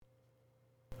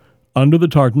Under the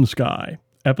Tartan Sky,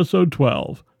 Episode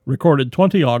 12, recorded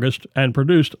 20 August and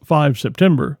produced 5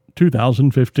 September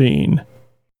 2015.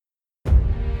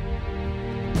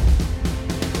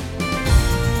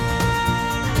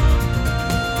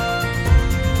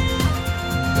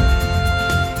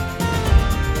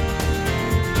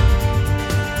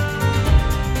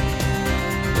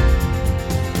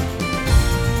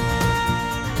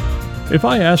 If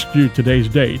I asked you today's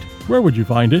date, where would you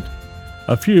find it?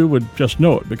 A few would just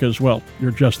know it because, well,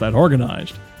 you're just that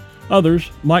organized.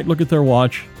 Others might look at their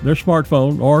watch, their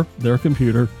smartphone, or their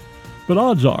computer. But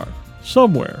odds are,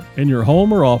 somewhere in your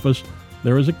home or office,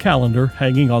 there is a calendar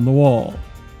hanging on the wall.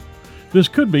 This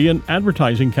could be an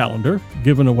advertising calendar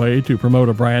given away to promote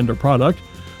a brand or product,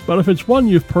 but if it's one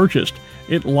you've purchased,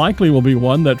 it likely will be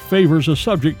one that favors a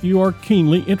subject you are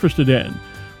keenly interested in,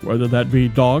 whether that be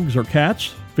dogs or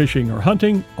cats, fishing or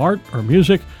hunting, art or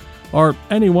music, or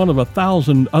any one of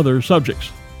 1,000 other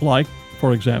subjects, like,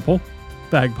 for example,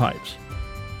 bagpipes.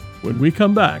 When we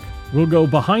come back, we'll go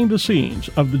behind the scenes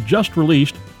of the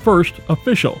just-released first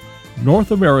official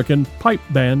North American pipe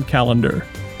band calendar.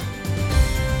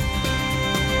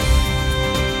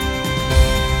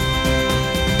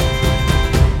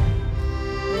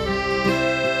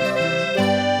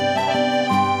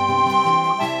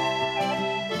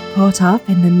 Caught up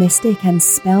in the mystic and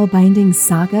spellbinding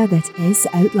saga that is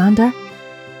Outlander?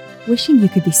 Wishing you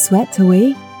could be swept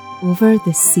away over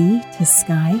the sea to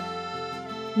sky?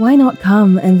 Why not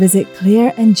come and visit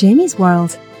Claire and Jamie's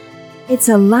world? It's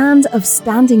a land of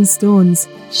standing stones,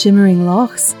 shimmering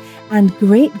lochs, and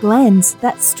great glens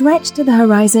that stretch to the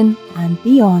horizon and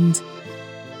beyond.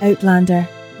 Outlander,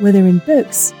 whether in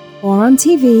books or on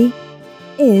TV,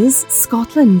 is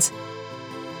Scotland.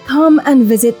 Come and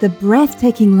visit the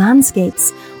breathtaking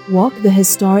landscapes, walk the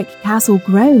historic castle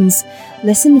grounds,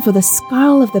 listen for the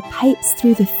skirl of the pipes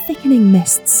through the thickening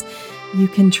mists. You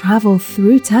can travel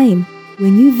through time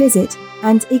when you visit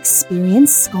and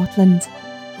experience Scotland.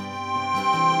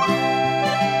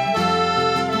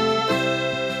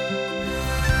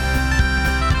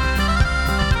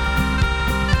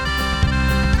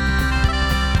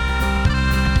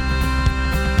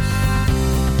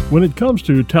 When it comes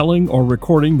to telling or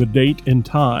recording the date in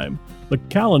time, the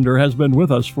calendar has been with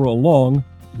us for a long,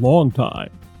 long time.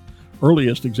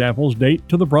 Earliest examples date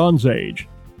to the Bronze Age.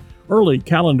 Early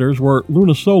calendars were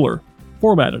lunisolar,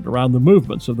 formatted around the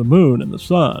movements of the moon and the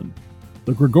sun.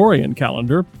 The Gregorian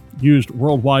calendar, used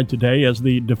worldwide today as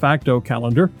the de facto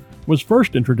calendar, was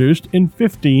first introduced in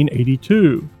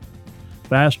 1582.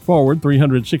 Fast forward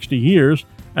 360 years,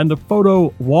 and the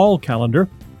photo wall calendar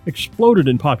exploded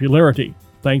in popularity,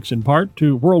 thanks in part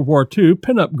to World War II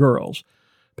pinup girls.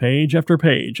 Page after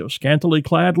page of scantily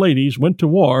clad ladies went to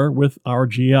war with our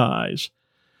GIs.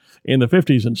 In the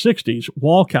 50s and 60s,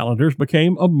 wall calendars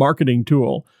became a marketing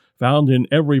tool. Found in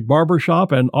every barber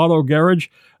shop and auto garage,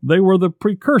 they were the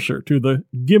precursor to the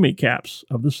gimme caps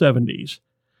of the 70s.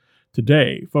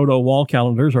 Today, photo wall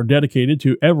calendars are dedicated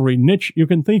to every niche you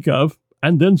can think of,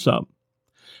 and then some.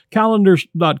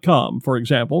 Calendars.com, for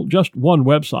example, just one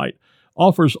website,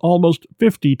 offers almost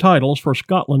 50 titles for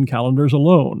Scotland calendars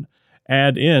alone.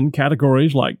 Add in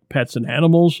categories like pets and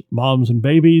animals, moms and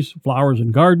babies, flowers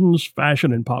and gardens,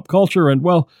 fashion and pop culture, and,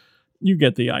 well, you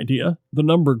get the idea. The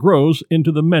number grows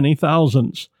into the many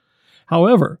thousands.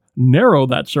 However, narrow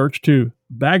that search to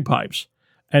bagpipes,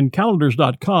 and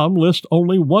calendars.com lists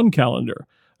only one calendar,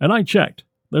 and I checked.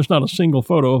 There's not a single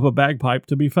photo of a bagpipe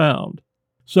to be found.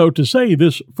 So to say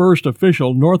this first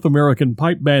official North American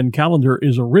pipe band calendar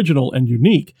is original and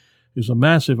unique is a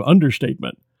massive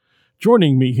understatement.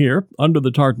 Joining me here, under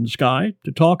the Tartan Sky,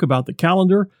 to talk about the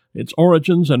calendar, its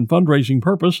origins and fundraising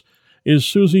purpose, is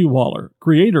Siouxsie Waller,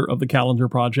 creator of the calendar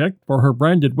project for her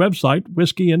branded website,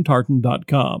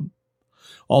 whiskeyandtartan.com.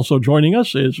 Also joining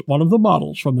us is one of the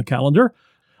models from the calendar,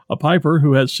 a piper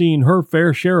who has seen her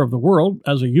fair share of the world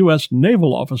as a U.S.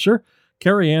 naval officer,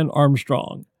 Carrie Ann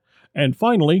Armstrong. And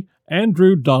finally,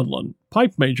 Andrew Dodlin,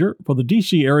 pipe major for the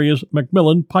D.C. area's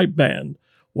Macmillan Pipe Band,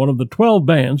 one of the 12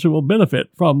 bands who will benefit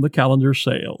from the calendar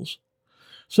sales.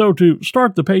 So to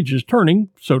start the pages turning,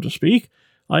 so to speak,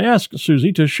 I asked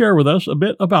Siouxsie to share with us a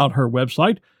bit about her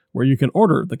website, where you can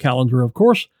order the calendar, of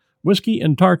course,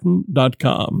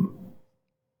 whiskeyandtartan.com.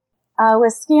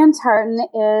 Whiskey and Tartan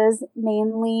is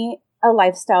mainly a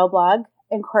lifestyle blog,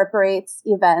 incorporates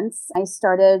events. I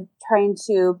started trying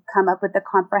to come up with a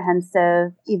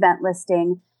comprehensive event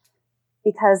listing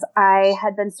because I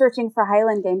had been searching for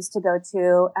Highland Games to go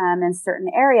to in certain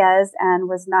areas and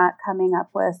was not coming up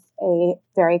with a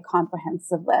very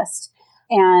comprehensive list.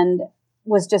 And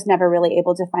was just never really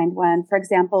able to find one. For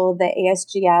example, the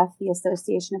ASGF, the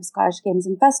Association of Scottish Games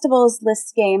and Festivals,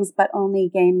 lists games, but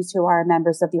only games who are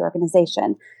members of the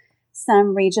organization.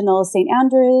 Some regional St.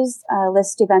 Andrews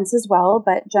list events as well,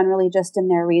 but generally just in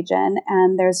their region.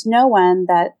 And there's no one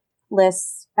that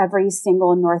lists every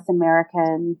single North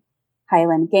American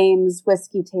Highland Games,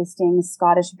 whiskey tastings,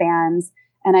 Scottish bands.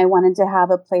 And I wanted to have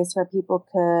a place where people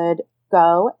could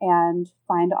go and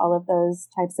find all of those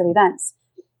types of events.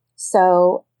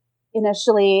 So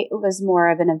initially it was more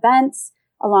of an event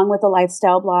along with a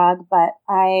lifestyle blog, but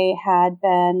I had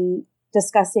been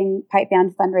discussing pipe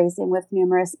band fundraising with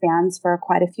numerous bands for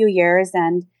quite a few years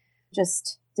and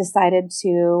just decided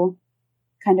to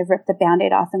kind of rip the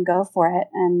Band-Aid off and go for it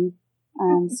and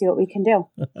see what we can do.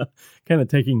 Kind of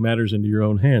taking matters into your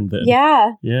own hand then.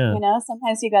 Yeah. Yeah.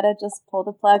 Sometimes you got to just pull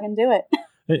the plug and do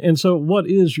it. And so what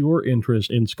is your interest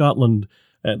in Scotland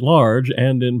at large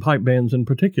and in pipe bands in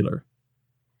particular?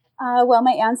 Well,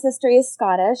 my ancestry is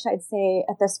Scottish. I'd say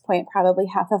at this point, probably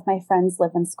half of my friends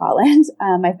live in Scotland.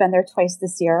 I've been there twice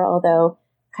this year, although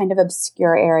kind of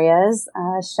obscure areas,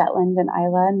 Shetland and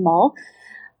Islay and Mull.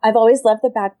 I've always loved the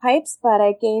bagpipes, but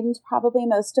I gained probably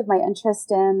most of my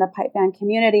interest in the pipe band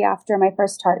community after my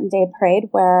first Tartan Day parade,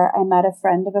 where I met a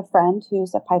friend of a friend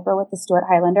who's a piper with the Stuart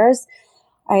Highlanders.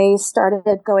 I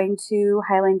started going to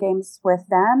Highland Games with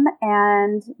them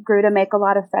and grew to make a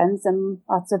lot of friends and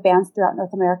lots of bands throughout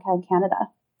North America and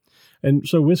Canada. And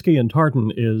so Whiskey and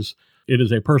Tartan is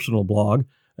a personal blog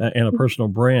and a personal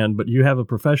brand, but you have a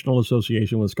professional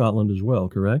association with Scotland as well,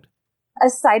 correct?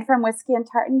 Aside from Whiskey and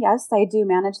Tartan, yes, I do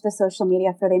manage the social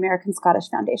media for the American Scottish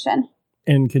Foundation.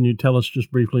 And can you tell us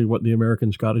just briefly what the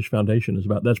American Scottish Foundation is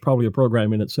about? That's probably a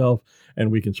program in itself,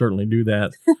 and we can certainly do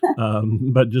that.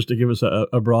 But just to give us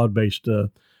a broad-based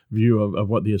view of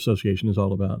what the association is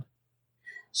all about.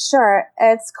 Sure.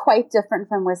 It's quite different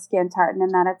from Whiskey and Tartan in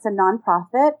that it's a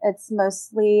nonprofit. It's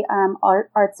mostly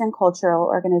arts and cultural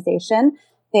organization.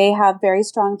 They have very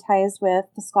strong ties with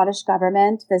the Scottish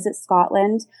government, Visit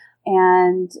Scotland,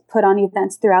 and put on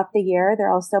events throughout the year.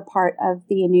 They're also part of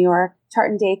the New York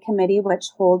Tartan Day Committee, which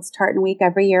holds Tartan Week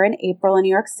every year in April in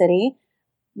New York City.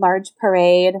 Large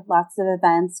parade, lots of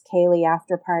events, Ceilidh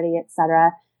after party,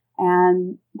 etc.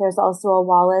 And there's also a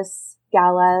Wallace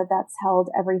Gala that's held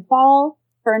every fall,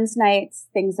 Burns Nights,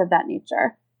 things of that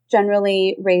nature.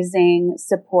 Generally raising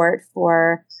support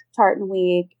for Tartan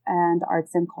Week and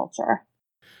arts and culture.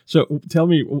 So tell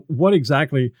me, what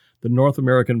exactly the North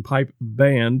American Pipe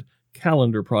Band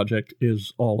Calendar Project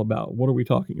is all about? What are we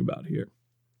talking about here?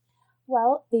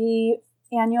 Well, the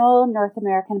annual North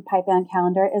American Pipe Band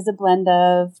Calendar is a blend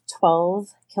of 12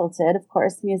 kilted, of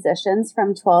course, musicians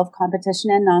from 12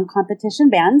 competition and non-competition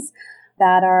bands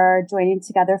that are joining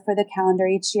together for the calendar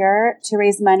each year to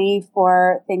raise money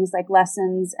for things like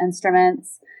lessons,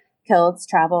 instruments, kilts,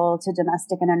 travel to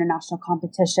domestic and international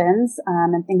competitions,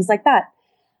 and things like that.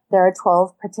 There are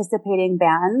 12 participating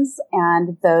bands,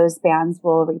 and those bands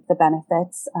will reap the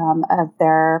benefits of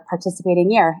their participating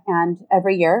year. And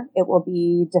every year, it will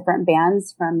be different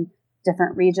bands from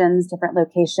different regions, different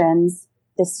locations.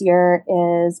 This year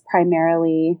is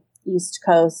primarily East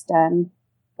Coast and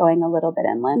going a little bit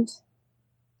inland.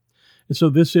 And so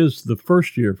this is the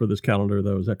first year for this calendar,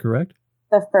 though. Is that correct?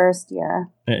 The first year.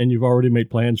 And you've already made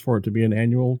plans for it to be an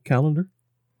annual calendar?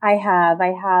 I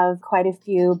have quite a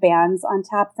few bands on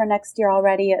tap for next year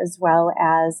already, as well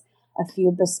as a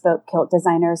few bespoke kilt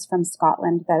designers from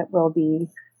Scotland that will be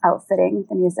outfitting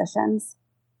the musicians.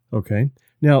 Okay.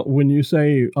 Now, when you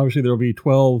say, obviously, there will be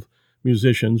 12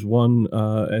 musicians, one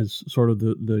as sort of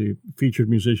the featured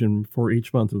musician for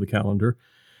each month of the calendar,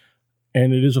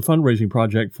 and it is a fundraising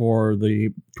project for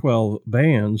the 12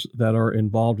 bands that are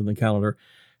involved in the calendar.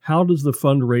 How does the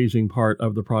fundraising part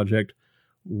of the project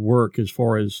work as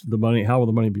far as the money? How will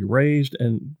the money be raised?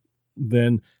 And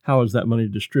then how is that money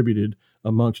distributed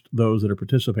amongst those that are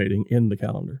participating in the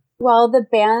calendar? Well, the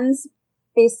bands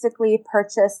basically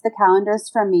purchase the calendars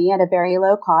from me at a very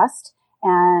low cost,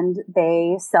 and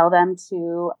they sell them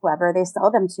to whoever they sell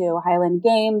them to, Highland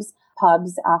Games,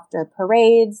 pubs after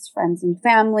parades, friends and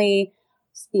family,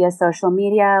 via social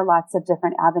media, lots of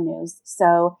different avenues.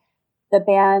 So the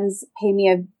bands pay me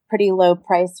a pretty low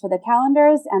price for the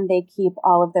calendars, and they keep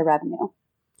all of the revenue.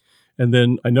 And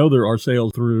then I know there are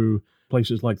sales through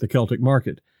places like the Celtic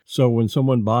Market. So when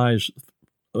someone buys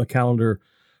a calendar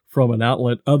from an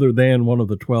outlet other than one of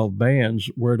the 12 bands,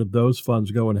 where do those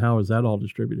funds go and how is that all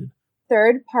distributed?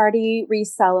 Third-party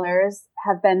resellers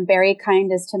have been very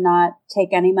kind as to not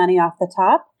take any money off the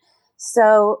top.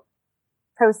 So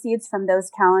proceeds from those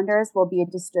calendars will be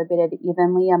distributed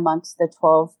evenly amongst the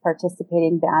 12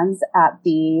 participating bands at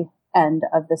the end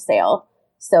of the sale.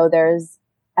 So there's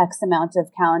X amount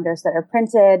of calendars that are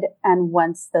printed. And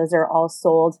once those are all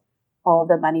sold, all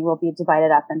the money will be divided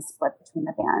up and split between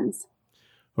the bands.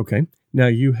 Okay. Now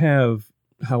you have,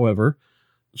 however,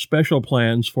 special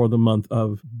plans for the month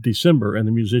of December and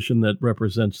the musician that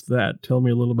represents that. Tell me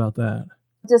a little about that.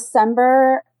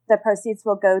 December, the proceeds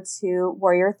will go to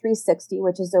Warrior 360,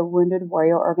 which is a wounded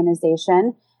warrior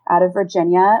organization out of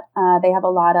Virginia. They have a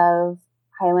lot of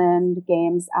Highland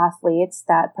Games athletes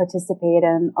that participate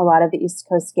in a lot of the East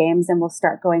Coast games and will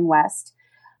start going west.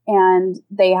 And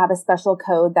they have a special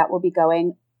code that will be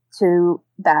going to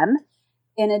them.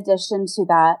 In addition to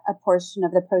that, a portion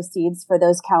of the proceeds for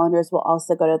those calendars will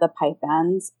also go to the pipe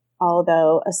bands,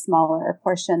 although a smaller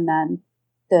portion than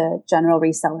the general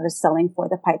resellers selling for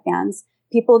the pipe bands.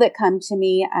 People that come to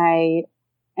me, I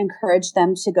encourage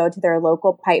them to go to their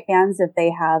local pipe bands if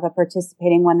they have a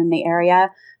participating one in the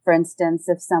area. For instance,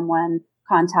 if someone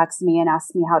contacts me and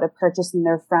asks me how to purchase and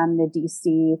they're from the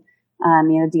DC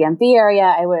DMV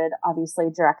area, I would obviously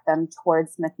direct them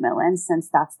towards Macmillan since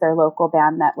that's their local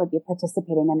band that would be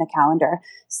participating in the calendar.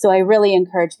 So I really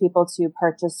encourage people to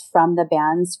purchase from the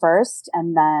bands first.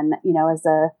 And then, as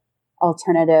a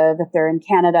alternative, if they're in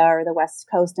Canada or the West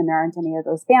Coast and there aren't any of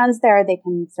those bands there, they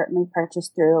can certainly purchase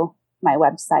through my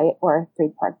website or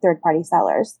third-party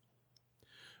sellers.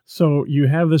 So you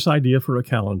have this idea for a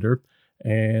calendar.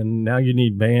 And now you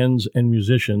need bands and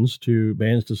musicians to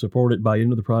support it, buy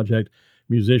into the project,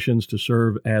 musicians to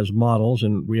serve as models,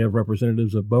 and we have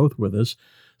representatives of both with us.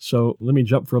 So let me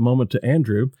jump for a moment to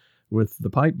Andrew with the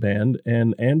pipe band.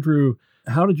 And Andrew,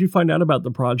 how did you find out about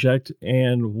the project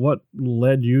and what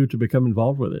led you to become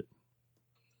involved with it?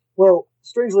 Well,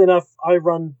 strangely enough, I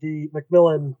run the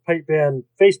Macmillan Pipe Band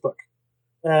Facebook.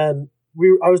 And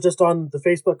I was just on the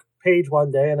Facebook page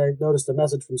one day and I noticed a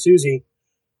message from Siouxsie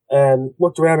and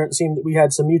looked around and it seemed that we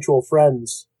had some mutual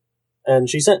friends. And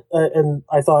she sent, and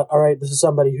I thought, all right, this is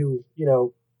somebody who,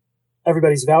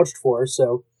 everybody's vouched for.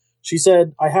 So she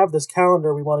said, I have this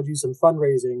calendar. We want to do some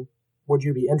fundraising. Would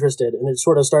you be interested? And it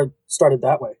sort of started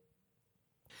that way.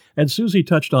 And Siouxsie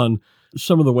touched on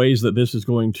some of the ways that this is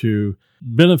going to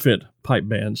benefit pipe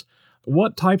bands.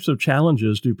 What types of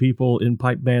challenges do people in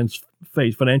pipe bands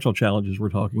face, financial challenges we're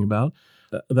talking about,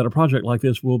 that a project like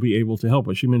this will be able to help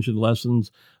with? She mentioned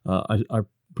lessons, I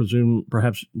presume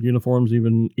perhaps uniforms,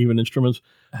 even instruments.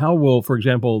 How will, for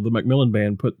example, the Macmillan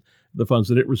Band put the funds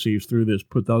that it receives through this,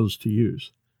 put those to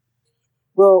use?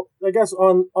 Well, I guess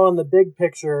on the big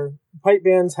picture, pipe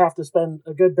bands have to spend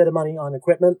a good bit of money on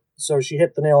equipment. So she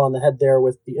hit the nail on the head there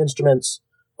with the instruments,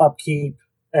 upkeep,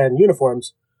 and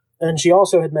uniforms. And she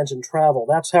also had mentioned travel.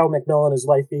 That's how Macmillan is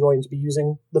likely going to be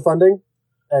using the funding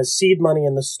as seed money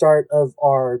in the start of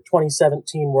our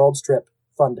 2017 World's Trip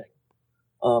funding.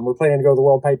 We're planning to go to the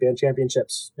World Pipe Band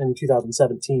Championships in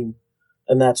 2017,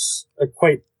 and that's a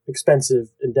quite expensive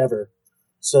endeavor.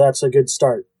 So that's a good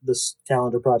start. This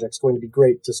calendar project's going to be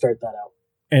great to start that out.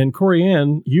 And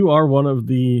Corianne,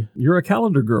 you're a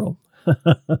calendar girl.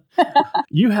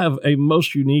 You have a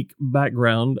most unique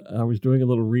background. I was doing a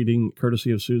little reading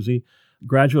courtesy of Siouxsie,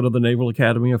 graduate of the Naval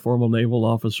Academy, a former naval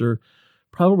officer.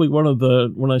 Probably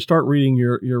when I start reading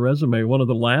your resume, one of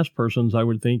the last persons I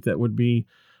would think that would be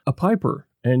a piper.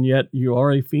 And yet you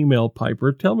are a female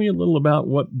piper. Tell me a little about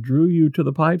what drew you to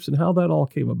the pipes and how that all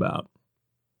came about.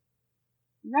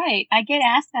 Right. I get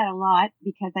asked that a lot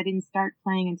because I didn't start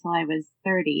playing until I was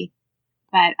 30.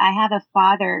 But I have a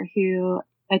father who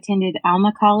attended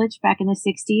Alma College back in the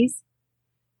 60s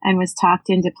and was talked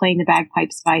into playing the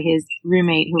bagpipes by his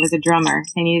roommate who was a drummer.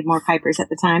 They needed more pipers at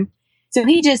the time. So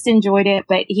he just enjoyed it,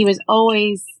 but he was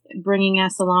always bringing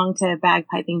us along to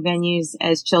bagpiping venues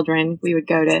as children. We would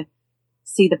go to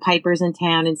see the pipers in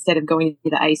town instead of going to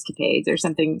the ice capades or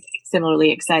something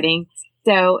similarly exciting.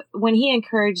 So when he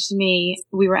encouraged me,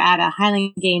 we were at a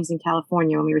Highland Games in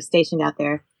California when we were stationed out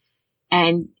there.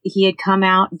 And he had come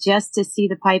out just to see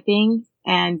the piping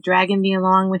and dragging me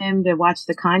along with him to watch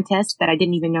the contest that I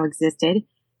didn't even know existed.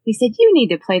 He said, you need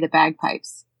to play the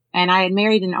bagpipes. And I had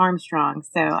married an Armstrong,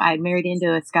 so I had married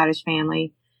into a Scottish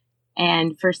family.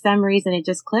 And for some reason, it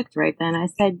just clicked right then. I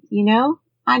said,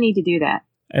 I need to do that.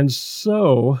 And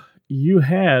so you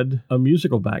had a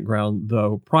musical background,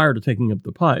 though, prior to taking up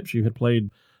the pipes. You had played,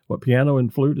 piano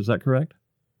and flute, is that correct?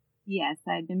 Yes,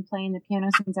 I'd been playing the piano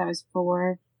since I was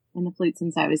 4 and the flute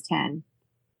since I was 10.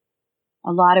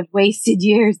 A lot of wasted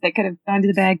years that could have gone to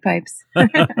the bagpipes.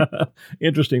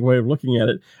 Interesting way of looking at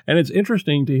it. And it's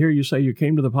interesting to hear you say you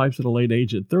came to the pipes at a late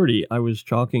age at 30. I was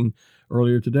talking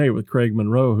earlier today with Craig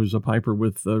Monroe, who's a piper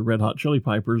with the Red Hot Chili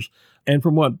Pipers. And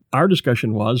from what our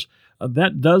discussion was,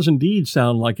 that does indeed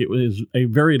sound like it was a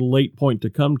very late point to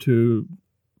come to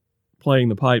playing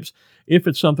the pipes, if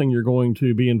it's something you're going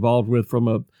to be involved with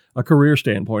from a career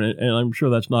standpoint, and I'm sure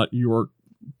that's not your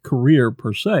career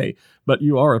per se, but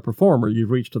you are a performer,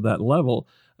 you've reached to that level.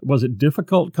 Was it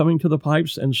difficult coming to the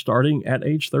pipes and starting at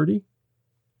age 30?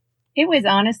 It was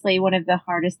honestly one of the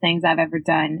hardest things I've ever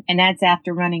done. And that's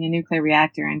after running a nuclear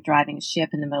reactor and driving a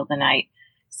ship in the middle of the night.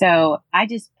 So I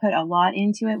just put a lot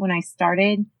into it when I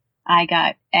started. I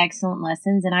got excellent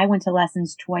lessons, and I went to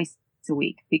lessons twice a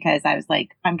week because I was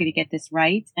like, I'm going to get this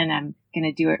right, and I'm going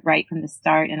to do it right from the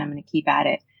start, and I'm going to keep at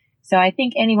it. So I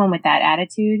think anyone with that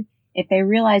attitude, if they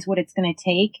realize what it's going to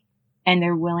take and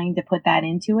they're willing to put that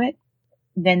into it,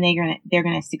 then they're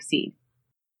going to succeed.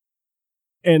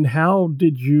 And how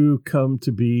did you come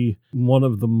to be one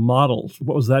of the models?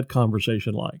 What was that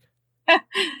conversation like?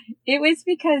 It was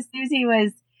because Siouxsie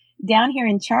was down here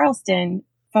in Charleston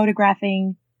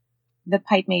photographing the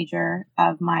pipe major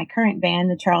of my current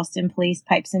band, the Charleston Police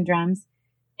Pipes and Drums.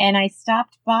 And I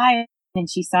stopped by and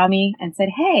she saw me and said,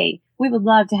 "Hey, we would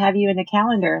love to have you in the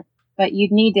calendar, but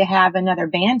you'd need to have another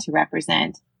band to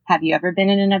represent. Have you ever been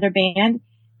in another band?"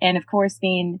 And of course,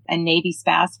 being a Navy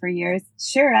spouse for years,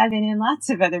 sure, I've been in lots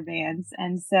of other bands.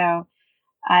 And so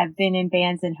I've been in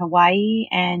bands in Hawaii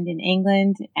and in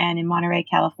England and in Monterey,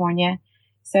 California.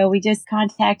 So we just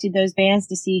contacted those bands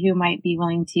to see who might be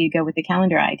willing to go with the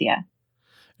calendar idea.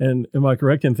 And am I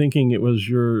correct in thinking it was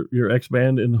your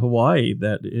ex-band in Hawaii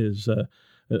that is,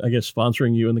 I guess,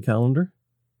 sponsoring you in the calendar?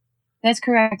 That's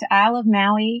correct. Isle of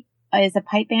Maui is a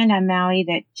pipe band on Maui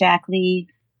that Jack Lee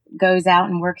goes out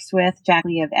and works with, Jack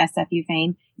Lee of SFU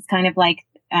fame. It's kind of like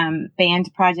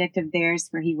band project of theirs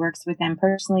where he works with them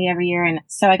personally every year. And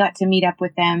so I got to meet up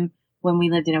with them when we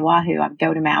lived in Oahu. I'd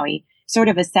go to Maui, sort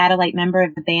of a satellite member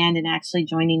of the band, and actually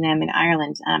joining them in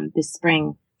Ireland this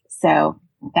spring. So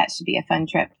that should be a fun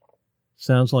trip.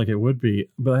 Sounds like it would be.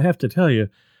 But I have to tell you,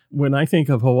 when I think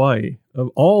of Hawaii, of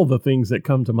all the things that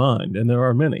come to mind, and there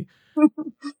are many,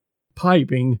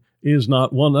 piping is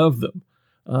not one of them.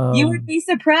 You would be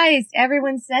surprised.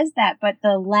 Everyone says that. But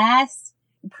the last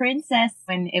princess,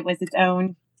 when it was its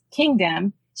own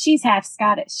kingdom, she's half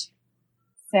Scottish.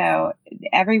 So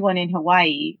everyone in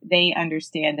Hawaii, they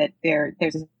understand that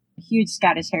there's a huge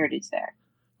Scottish heritage there.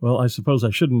 Well, I suppose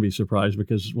I shouldn't be surprised,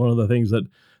 because one of the things that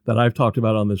I've talked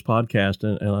about on this podcast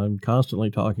and I'm constantly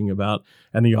talking about,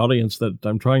 and the audience that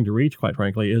I'm trying to reach, quite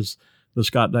frankly, is the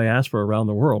Scot diaspora around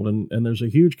the world. And there's a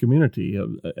huge community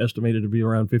estimated to be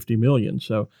around 50 million.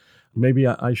 So maybe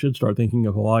I should start thinking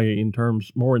of Hawaii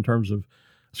more in terms of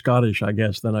Scottish, I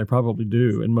guess, than I probably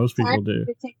do. And most people do.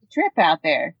 Take a trip out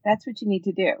there. That's what you need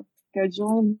to do. Go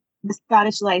join the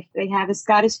Scottish life. They have the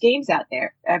Scottish games out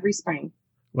there every spring.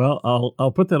 Well,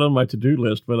 I'll put that on my to-do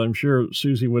list, but I'm sure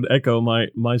Siouxsie would echo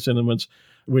my sentiments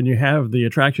when you have the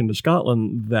attraction to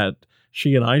Scotland that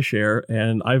she and I share,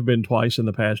 and I've been twice in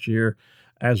the past year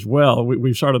as well.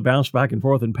 We've sort of bounced back and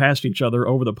forth and passed each other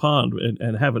over the pond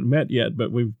and haven't met yet,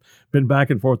 but we've been back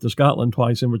and forth to Scotland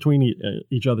twice in between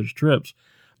each other's trips.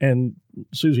 And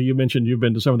Siouxsie, you mentioned you've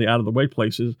been to some of the out-of-the-way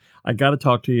places. I got to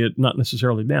talk to you, not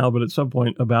necessarily now, but at some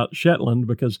point about Shetland,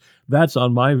 because that's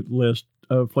on my list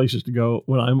of places to go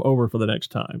when I'm over for the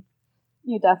next time.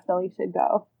 You definitely should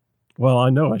go. Well, I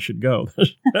know I should go.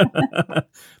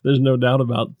 There's no doubt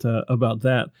about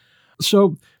that.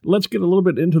 So let's get a little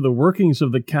bit into the workings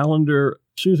of the calendar.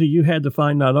 Siouxsie, you had to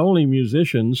find not only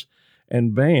musicians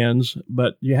and bands,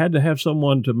 but you had to have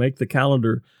someone to make the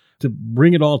calendar, to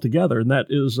bring it all together, and that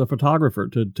is a photographer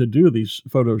to do these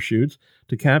photo shoots,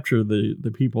 to capture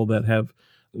the people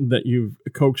that you've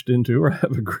coaxed into or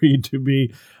have agreed to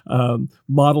be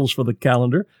models for the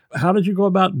calendar. How did you go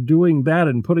about doing that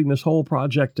and putting this whole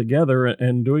project together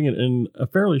and doing it in a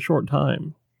fairly short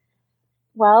time?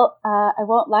 Well, I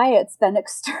won't lie, it's been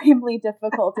extremely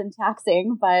difficult and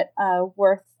taxing, but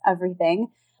worth everything.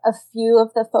 A few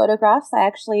of the photographs I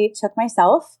actually took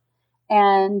myself,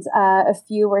 and a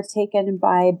few were taken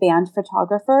by band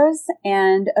photographers,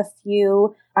 and a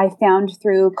few I found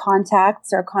through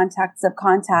contacts or contacts of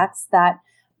contacts that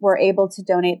were able to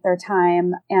donate their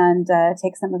time and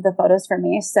take some of the photos for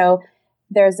me. So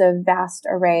there's a vast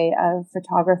array of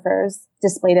photographers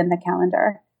displayed in the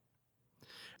calendar.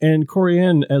 And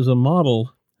Corianne, as a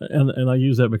model, and I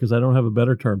use that because I don't have a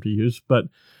better term to use, but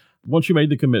once you made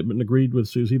the commitment and agreed with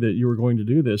Siouxsie that you were going to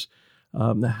do this,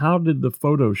 how did the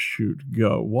photo shoot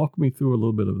go? Walk me through a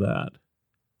little bit of that.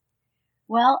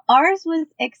 Well, ours was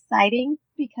exciting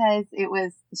because it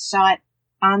was shot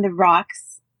on the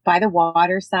rocks by the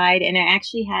water side, and I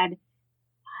actually had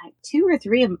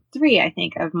three, I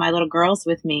think, of my little girls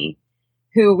with me,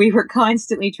 who we were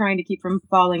constantly trying to keep from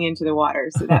falling into the water.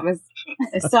 So that was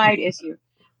a side issue.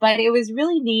 But it was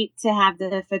really neat to have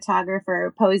the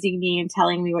photographer posing me and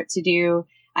telling me what to do.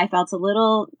 I felt a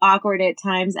little awkward at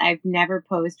times. I've never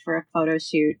posed for a photo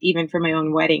shoot, even for my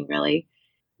own wedding, really.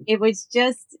 It was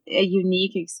just a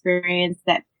unique experience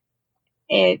that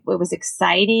it was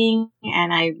exciting,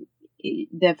 and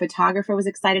the photographer was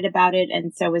excited about it,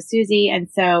 and so was Siouxsie. And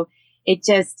so it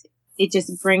just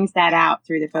brings that out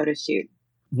through the photo shoot.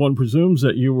 One presumes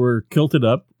that you were kilted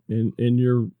up in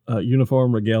your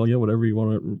uniform, regalia, whatever you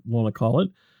want to call it.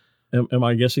 Am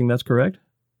I guessing that's correct?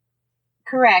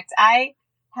 Correct. I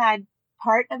had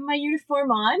part of my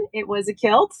uniform on. It was a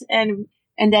kilt, and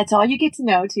that's all you get to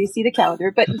know till you see the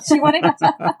calendar. But she wanted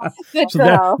to.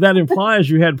 So that implies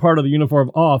you had part of the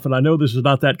uniform off, and I know this is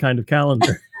not that kind of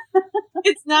calendar.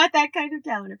 It's not that kind of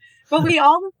calendar. But we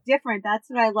all look different. That's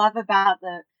what I love about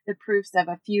the proofs of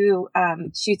a few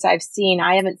shoots I've seen.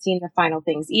 I haven't seen the final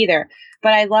things either.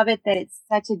 But I love it that it's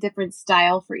such a different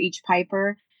style for each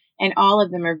piper, and all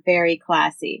of them are very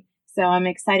classy. So I'm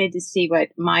excited to see what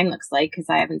mine looks like because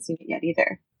I haven't seen it yet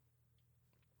either.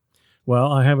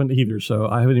 Well, I haven't either, so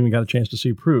I haven't even got a chance to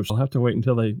see proofs. I'll have to wait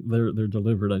until they're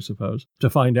delivered, I suppose, to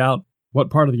find out what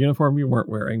part of the uniform you weren't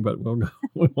wearing, but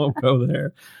we won't go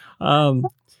there.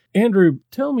 Andrew,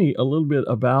 tell me a little bit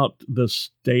about the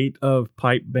state of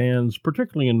pipe bands,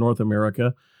 particularly in North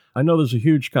America. I know there's a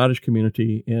huge Scottish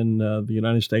community in the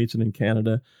United States and in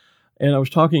Canada. And I was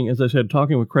talking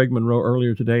with Craig Monroe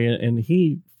earlier today, and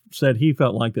he said he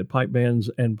felt like that pipe bands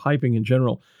and piping in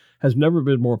general has never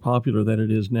been more popular than it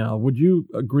is now. Would you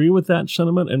agree with that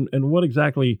sentiment? And what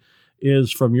exactly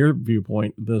is, from your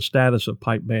viewpoint, the status of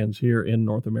pipe bands here in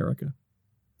North America?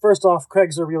 First off,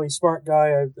 Craig's a really smart guy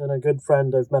and a good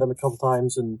friend. I've met him a couple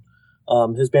times, and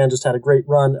his band just had a great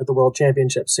run at the World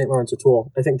Championships, St. Lawrence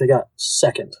O'Toole. I think they got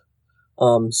second.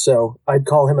 So I'd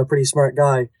call him a pretty smart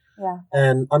guy. Yeah.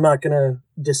 And I'm not going to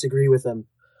disagree with him.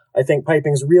 I think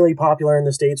piping's really popular in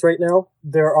the States right now.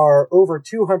 There are over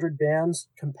 200 bands,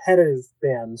 competitive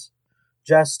bands,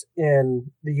 just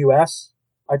in the U.S.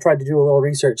 I tried to do a little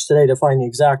research today to find the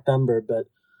exact number, but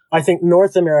I think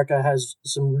North America has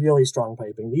some really strong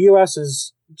piping. The U.S.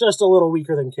 is just a little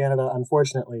weaker than Canada,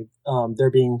 unfortunately. There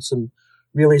being some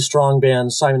really strong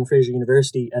bands, Simon Fraser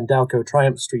University and Dalco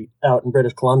Triumph Street out in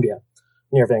British Columbia,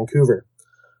 near Vancouver.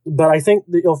 But I think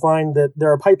that you'll find that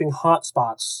there are piping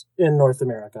hotspots in North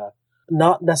America,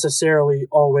 not necessarily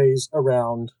always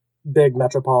around big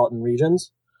metropolitan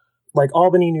regions. Like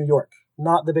Albany, New York,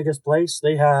 not the biggest place.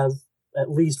 They have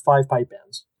at least 5 pipe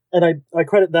bands. And I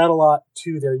credit that a lot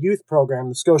to their youth program,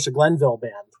 the Scotia Glenville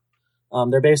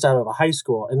Band. They're based out of a high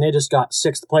school, and they just got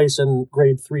 6th place in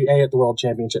grade 3A at the World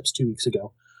Championships 2 weeks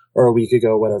ago, or a week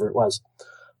ago, whatever it was.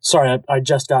 Sorry, I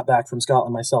just got back from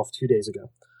Scotland myself 2 days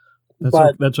ago.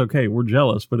 That's okay. We're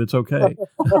jealous, but it's okay.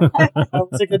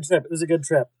 It's a good trip. It was a good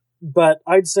trip. But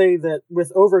I'd say that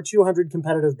with over 200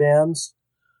 competitive bands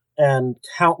and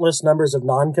countless numbers of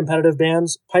non-competitive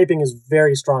bands, piping is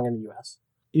very strong in the U.S.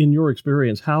 In your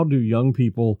experience, how do young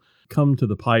people come to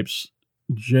the pipes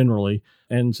generally?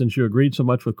 And since you agreed so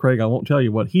much with Craig, I won't tell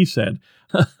you what he said.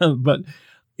 But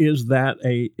is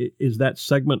that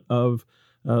segment of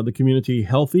the community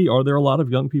healthy? Are there a lot of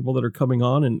young people that are coming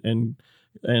on and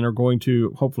are going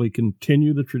to hopefully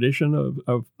continue the tradition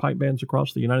of pipe bands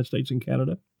across the United States and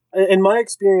Canada? In my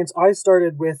experience, I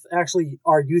started with actually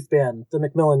our youth band, the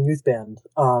Macmillan Youth Band,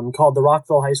 called the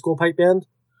Rockville High School Pipe Band.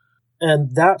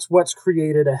 And that's what's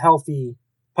created a healthy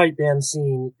pipe band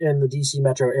scene in the DC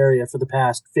metro area for the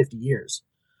past 50 years.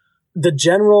 The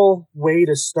general way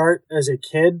to start as a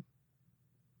kid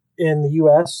in the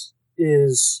U.S.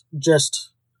 is just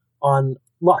on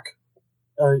luck.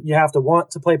 You have to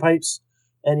want to play pipes,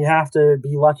 and you have to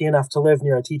be lucky enough to live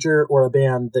near a teacher or a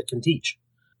band that can teach.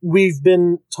 We've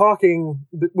been talking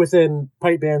within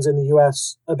pipe bands in the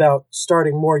U.S. about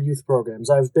starting more youth programs.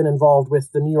 I've been involved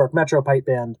with the New York Metro Pipe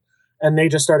Band, and they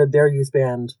just started their youth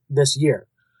band this year.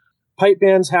 Pipe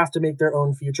bands have to make their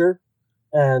own future,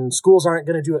 and schools aren't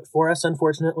going to do it for us,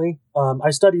 unfortunately.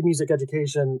 I studied music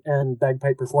education and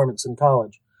bagpipe performance in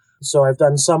college, so I've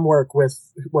done some work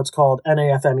with what's called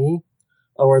NAFME,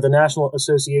 or the National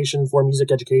Association for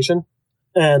Music Education.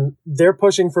 And they're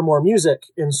pushing for more music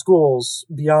in schools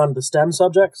beyond the STEM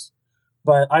subjects.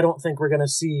 But I don't think we're going to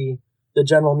see the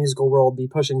general musical world be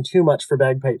pushing too much for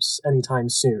bagpipes anytime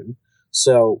soon.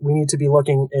 So we need to be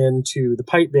looking into the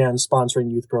pipe bands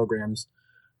sponsoring youth programs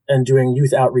and doing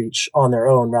youth outreach on their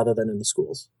own rather than in the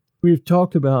schools. We've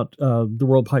talked about the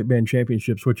World Pipe Band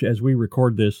Championships, which as we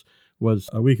record this was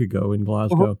a week ago in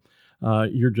Glasgow.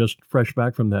 You're just fresh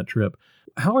back from that trip.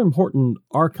 How important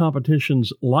are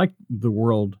competitions like the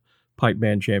World Pipe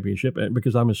Band Championship?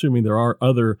 Because I'm assuming there are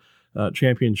other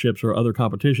championships or other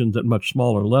competitions at much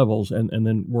smaller levels and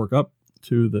then work up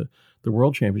to the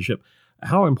World Championship.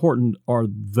 How important are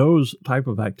those type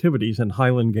of activities and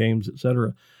Highland Games, et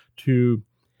cetera, to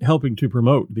helping to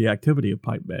promote the activity of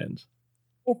pipe bands?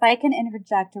 If I can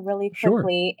interject really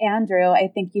quickly, Sure. Andrew, I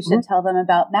think you should tell them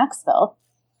about Maxville.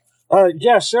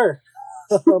 Yeah, sure.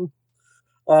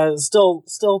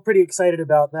 Still pretty excited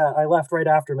about that. I left right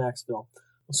after Maxville,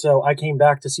 so I came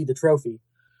back to see the trophy.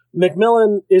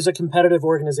 Macmillan is a competitive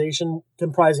organization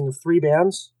comprising of 3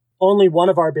 bands. Only one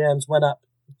of our bands went up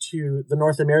to the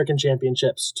North American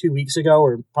Championships 2 weeks ago,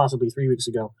 or possibly 3 weeks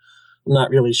ago. I'm not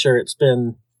really sure. It's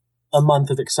been a month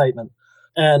of excitement.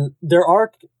 And there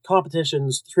are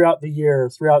competitions throughout the year,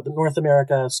 throughout North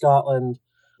America, Scotland.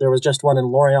 There was just one in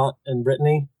Lorient in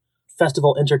Brittany,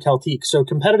 Festival Interceltique. So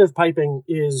competitive piping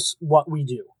is what we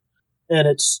do. And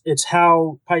it's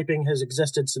how piping has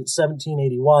existed since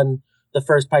 1781, the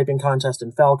first piping contest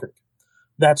in Falkirk.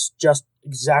 That's just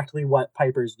exactly what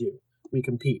pipers do. We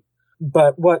compete.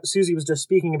 But what Siouxsie was just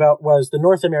speaking about was the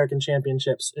North American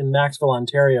Championships in Maxville,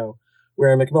 Ontario,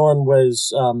 where Macmillan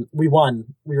was, we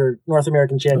won. We were North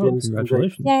American champions. Oh,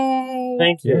 congratulations. Yay!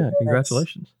 Thank you. Yeah,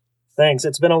 congratulations. Thanks.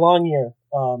 It's been a long year,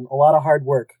 a lot of hard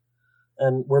work,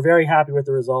 and we're very happy with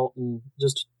the result and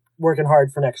just working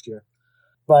hard for next year.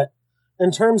 But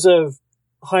in terms of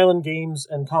Highland Games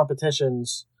and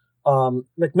competitions,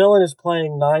 Macmillan is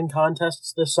playing 9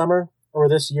 contests this summer or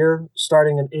this year,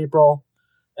 starting in April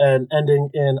and ending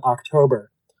in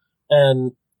October.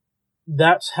 And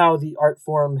that's how the art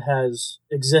form has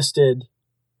existed,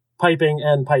 piping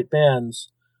and pipe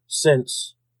bands,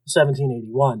 since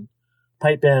 1781.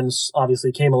 Pipe bands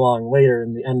obviously came along later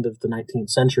in the end of the 19th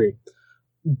century.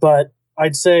 But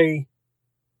I'd say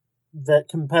that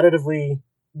competitively,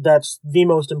 that's the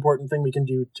most important thing we can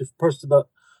do to push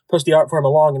the art form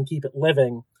along and keep it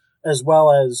living, as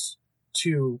well as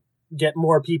to get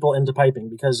more people into piping.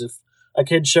 Because if a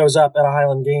kid shows up at a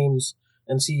Highland Games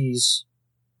and sees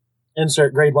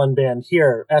insert grade 1 band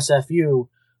here, SFU,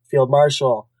 Field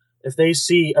Marshal, if they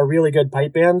see a really good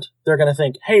pipe band, they're going to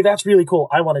think, hey, that's really cool.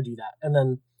 I want to do that. And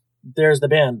then there's the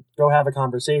band. Go have a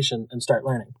conversation and start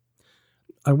learning.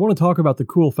 I want to talk about the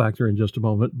cool factor in just a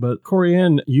moment, but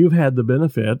Corianne, you've had the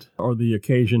benefit or the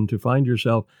occasion to find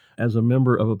yourself as a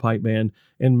member of a pipe band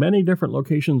in many different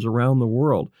locations around the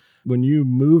world. When you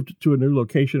moved to a new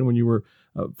location, when you were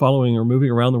following or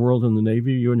moving around the world in the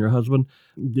Navy, you and your husband,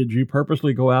 did you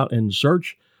purposely go out and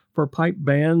search for pipe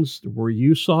bands? Were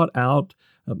you sought out?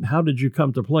 How did you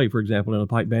come to play, for example, in a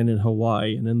pipe band in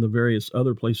Hawaii and in the various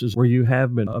other places where you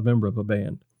have been a member of a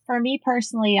band? For me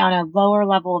personally, on a lower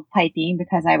level of piping,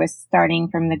 because I was starting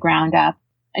from the ground up,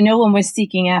 no one was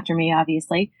seeking after me,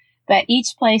 obviously. But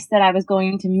each place that I was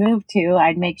going to move to,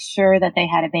 I'd make sure that they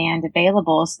had a band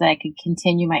available so that I could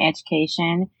continue my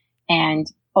education. And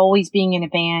always being in a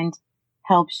band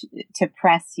helps to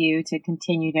press you to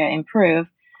continue to improve.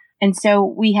 And so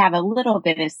we have a little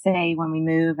bit of say when we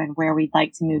move and where we'd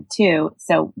like to move to.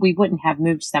 So we wouldn't have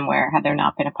moved somewhere had there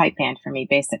not been a pipe band for me,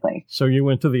 basically. So you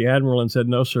went to the Admiral and said,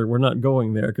 no, sir, we're not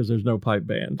going there because there's no pipe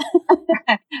band.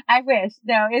 I wish.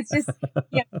 No, it's just,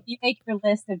 you make your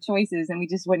list of choices and we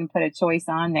just wouldn't put a choice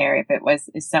on there if it was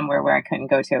somewhere where I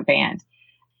couldn't go to a band.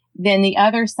 Then the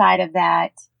other side of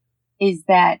that is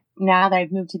that now that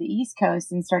I've moved to the East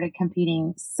Coast and started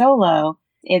competing solo,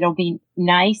 it'll be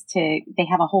nice they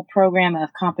have a whole program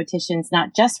of competitions,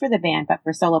 not just for the band, but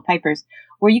for solo pipers,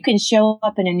 where you can show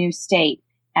up in a new state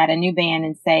at a new band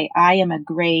and say, I am a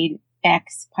grade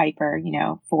X piper,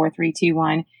 4, 3, 2,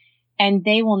 1. And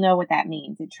they will know what that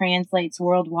means. It translates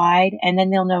worldwide, and then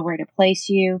they'll know where to place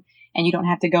you. And you don't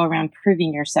have to go around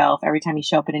proving yourself every time you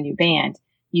show up in a new band.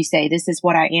 You say, this is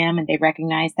what I am, and they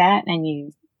recognize that. And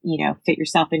you fit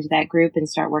yourself into that group and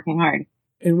start working hard.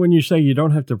 And when you say you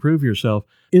don't have to prove yourself,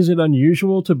 is it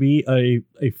unusual to be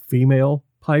a female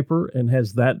piper? And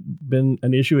has that been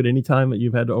an issue at any time that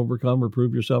you've had to overcome or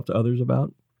prove yourself to others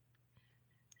about?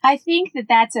 I think that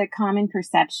that's a common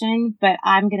perception, but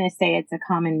I'm going to say it's a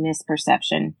common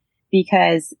misperception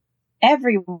because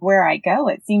everywhere I go,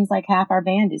 it seems like half our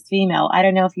band is female. I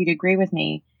don't know if you'd agree with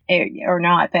me or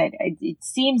not, but it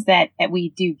seems that we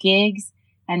do gigs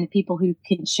and the people who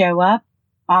can show up,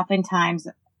 oftentimes,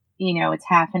 it's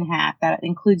half and half. That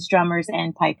includes drummers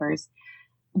and pipers.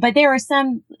 But there are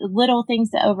some little things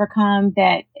to overcome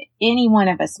that anyone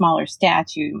of a smaller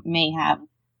stature may have,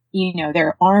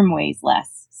 their arm weighs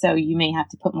less. So you may have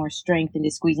to put more strength into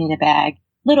squeezing the bag.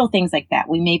 Little things like that.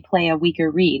 We may play a weaker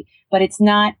reed, but it's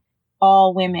not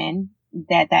all women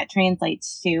that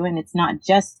translates to. And it's not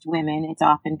just women. It's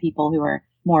often people who are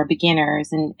more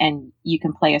beginners and you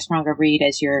can play a stronger reed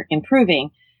as you're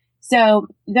improving. So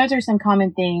those are some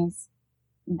common things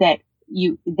that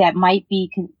might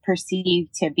be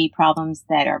perceived to be problems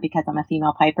that are because I'm a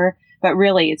female piper, but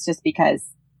really it's just because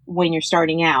when you're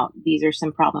starting out, these are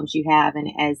some problems you have. And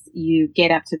as you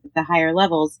get up to the higher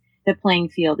levels, the playing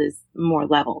field is more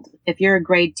leveled. If you're a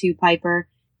grade 2 piper,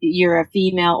 you're a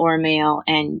female or a male,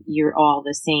 and you're all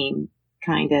the same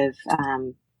kind of,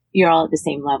 you're all at the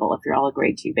same level if you're all a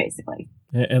grade 2, basically.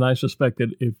 And I suspect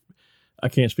that if, I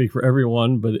can't speak for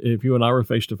everyone, but if you and I were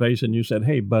face to face and you said,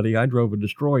 "Hey, buddy, I drove a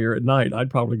destroyer at night,"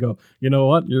 I'd probably go, "You know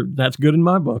what? That's good in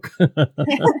my book." I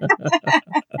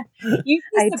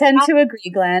tend to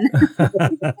agree, Glenn.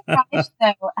 Surprised,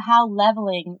 though, how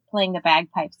leveling playing the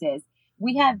bagpipes is.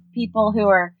 We have people who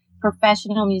are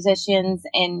professional musicians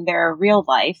in their real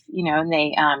life, and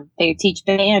they teach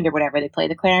band or whatever. They play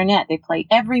the clarinet. They play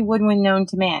every woodwind known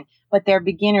to man, but they're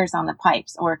beginners on the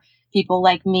pipes. Or people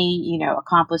like me,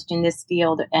 accomplished in this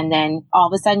field. And then all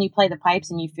of a sudden you play the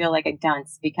pipes and you feel like a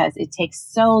dunce because it takes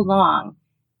so long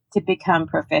to become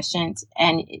proficient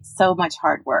and it's so much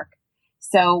hard work.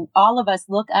 So all of us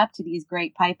look up to these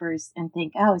great pipers and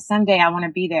think, oh, someday I want to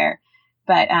be there.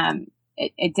 But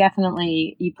it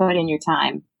definitely, you put in your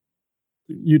time.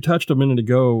 You touched a minute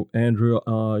ago, Andrew,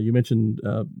 you mentioned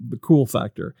the cool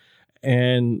factor.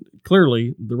 And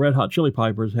clearly the Red Hot Chili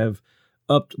Pipers have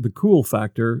upped the cool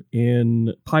factor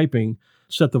in piping,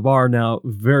 set the bar now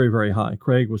very, very high.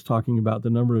 Craig was talking about the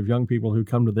number of young people who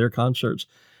come to their concerts.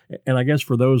 And I guess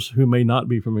for those who may not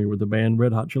be familiar with the band,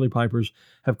 Red Hot Chili Pipers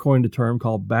have coined a term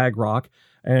called bag rock.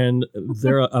 And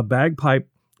they're a bagpipe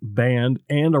band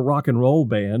and a rock and roll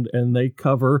band, and they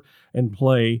cover and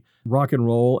play rock and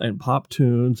roll and pop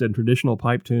tunes and traditional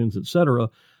pipe tunes, etc.,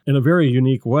 in a very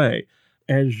unique way.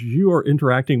 As you are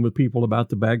interacting with people about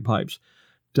the bagpipes,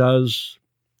 does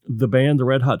the band, the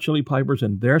Red Hot Chili Pipers,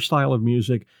 and their style of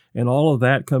music and all of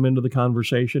that come into the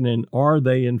conversation? And are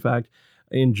they, in fact,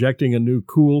 injecting a new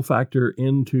cool factor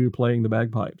into playing the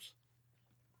bagpipes?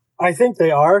 I think they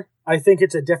are. I think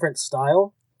it's a different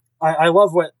style. I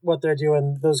love what they're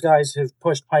doing. Those guys have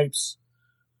pushed pipes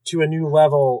to a new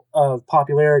level of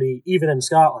popularity, even in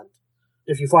Scotland.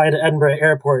 If you fly into Edinburgh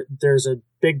Airport, there's a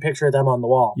big picture of them on the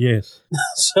wall. Yes.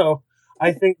 So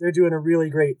I think they're doing a really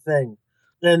great thing.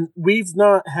 And we've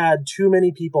not had too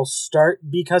many people start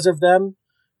because of them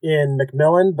in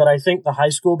Macmillan, but I think the high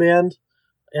school band,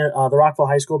 the Rockville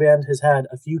High School band, has had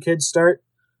a few kids start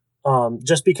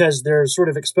just because they're sort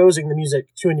of exposing the music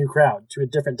to a new crowd, to a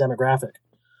different demographic.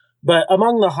 But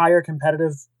among the higher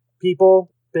competitive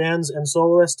people, bands and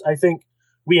soloists, I think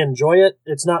we enjoy it.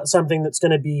 It's not something that's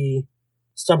going to be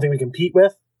something we compete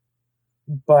with,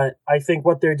 but I think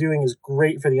what they're doing is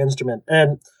great for the instrument.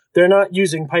 And they're not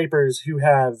using pipers who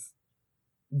have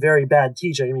very bad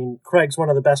teaching. I mean, Craig's one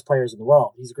of the best players in the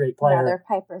world. He's a great player. Yeah, their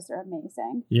pipers are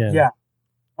amazing. Yeah.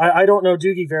 I don't know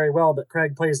Doogie very well, but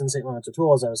Craig plays in St. Lawrence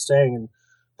O'Toole, as I was saying, and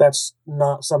that's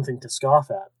not something to scoff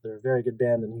at. They're a very good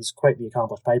band, and he's quite the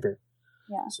accomplished piper.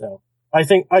 Yeah. So I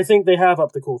think they have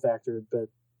upped the cool factor, but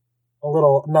a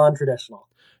little non-traditional.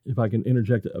 If I can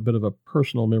interject a bit of a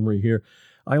personal memory here,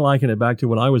 I liken it back to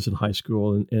when I was in high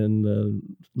school in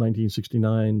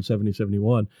 1969, 70,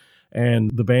 71,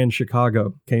 and the band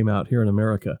Chicago came out here in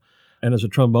America. And as a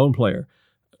trombone player,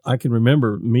 I can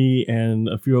remember me and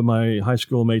a few of my high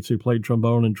school mates who played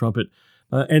trombone and trumpet.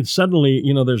 And suddenly,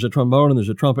 there's a trombone and there's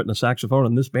a trumpet and a saxophone,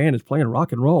 and this band is playing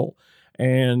rock and roll.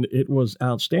 And it was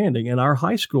outstanding. And our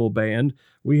high school band,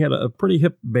 we had a pretty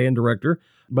hip band director,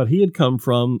 but he had come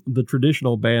from the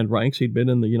traditional band ranks. He'd been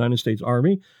in the United States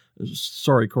Army,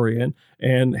 sorry, Korean,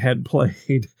 and had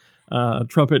played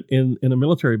trumpet in a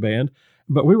military band.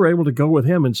 But we were able to go with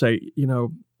him and say,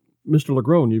 Mr.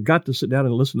 Legrone, you've got to sit down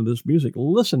and listen to this music,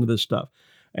 listen to this stuff.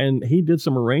 And he did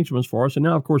some arrangements for us. And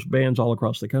now, of course, bands all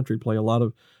across the country play a lot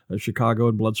of Chicago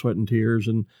and Blood, Sweat, and Tears.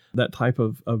 And that type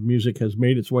of music has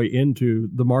made its way into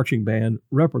the marching band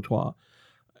repertoire.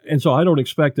 And so I don't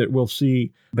expect that we'll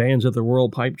see bands at the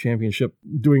World Pipe Championship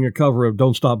doing a cover of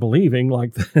Don't Stop Believing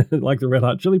like the Red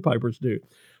Hot Chili Pipers do.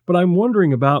 But I'm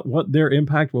wondering about what their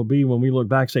impact will be when we look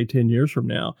back, say, 10 years from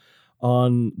now,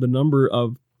 on the number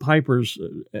of pipers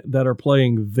that are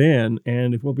playing then,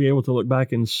 and if we'll be able to look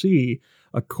back and see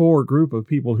a core group of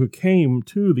people who came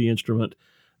to the instrument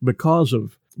because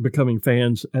of becoming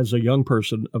fans as a young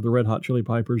person of the Red Hot Chili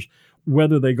Pipers,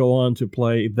 whether they go on to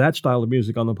play that style of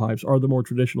music on the pipes or the more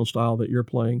traditional style that you're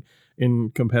playing in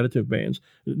competitive bands.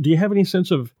 Do you have any sense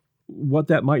of what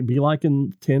that might be like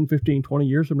in 10, 15, 20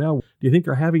 years from now? Do you think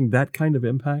they're having that kind of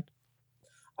impact?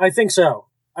 I think so.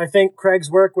 I think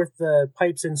Craig's work with the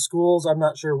pipes in schools, I'm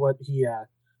not sure what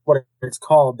it's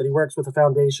called, but he works with a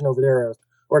foundation over there, an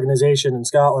organization in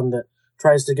Scotland that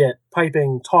tries to get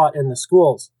piping taught in the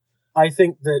schools. I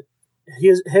think that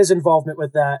his involvement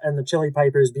with that and the Chili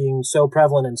Pipers being so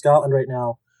prevalent in Scotland right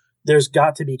now, there's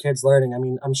got to be kids learning. I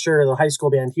mean, I'm sure the high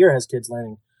school band here has kids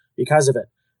learning because of it.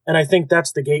 And I think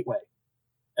that's the gateway.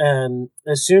 And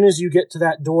as soon as you get to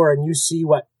that door and you see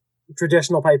what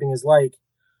traditional piping is like,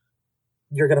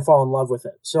 you're going to fall in love with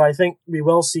it. So I think we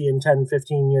will see in 10,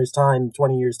 15 years time,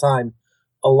 20 years time,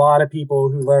 a lot of people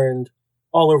who learned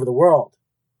all over the world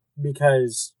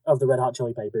because of the Red Hot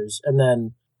Chili Pipers and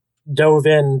then dove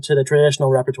into the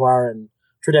traditional repertoire and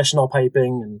traditional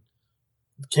piping and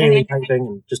Kaylee piping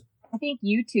and just. I think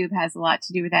YouTube has a lot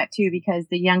to do with that too, because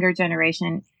the younger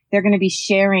generation, they're going to be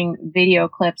sharing video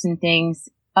clips and things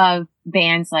of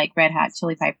bands like Red Hot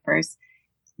Chili Pipers,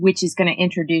 which is going to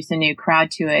introduce a new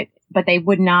crowd to it, but they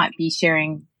would not be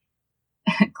sharing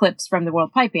clips from the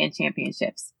World Pipe Band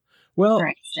Championships. Well, for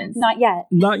instance. Not yet.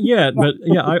 Not yet, but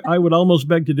yeah, I would almost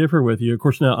beg to differ with you. Of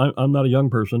course, now I'm not a young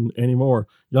person anymore,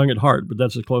 young at heart, but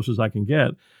that's as close as I can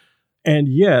get. And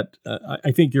yet,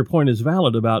 I think your point is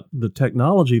valid about the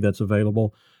technology that's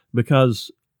available,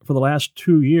 because for the last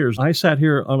 2 years, I sat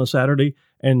here on a Saturday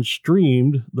and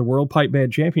streamed the World Pipe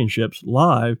Band Championships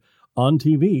live on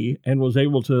TV and was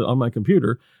able to, on my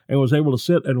computer, and was able to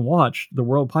sit and watch the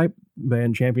World Pipe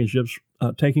Band Championships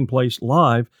taking place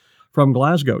live from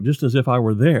Glasgow, just as if I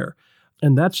were there.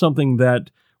 And that's something that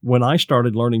when I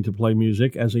started learning to play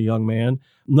music as a young man,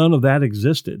 none of that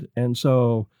existed. And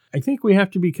so I think we have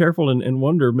to be careful and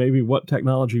wonder maybe what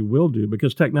technology will do,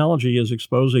 because technology is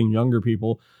exposing younger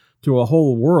people to a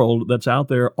whole world that's out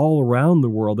there all around the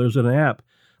world. There's an app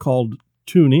called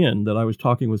TuneIn that I was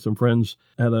talking with some friends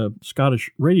at a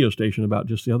Scottish radio station about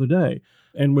just the other day.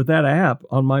 And with that app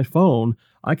on my phone,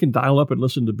 I can dial up and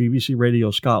listen to BBC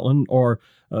Radio Scotland or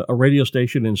a radio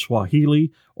station in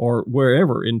Swahili or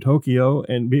wherever in Tokyo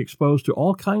and be exposed to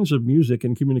all kinds of music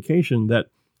and communication that,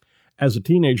 as a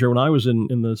teenager, when I was in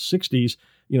the 60s,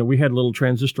 we had little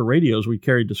transistor radios we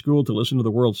carried to school to listen to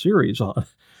the World Series on.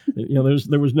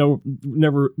 There was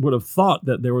never would have thought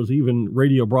that there was even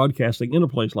radio broadcasting in a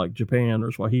place like Japan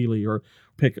or Swahili, or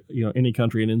pick, any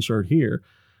country and insert here.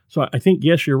 So I think,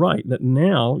 yes, you're right, that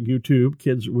now YouTube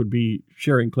kids would be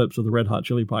sharing clips of the Red Hot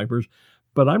Chili Pipers,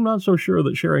 but I'm not so sure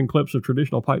that sharing clips of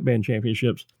traditional pipe band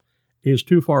championships is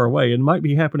too far away. It might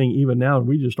be happening even now, and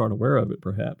we just aren't aware of it,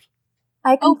 perhaps.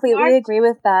 I completely agree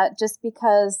with that, just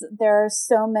because there are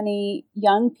so many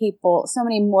young people, so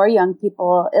many more young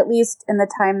people, at least in the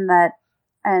time that,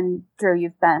 and Drew,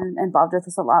 you've been involved with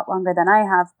this a lot longer than I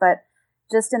have, but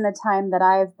just in the time that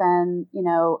I've been,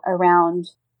 around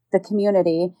the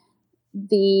community,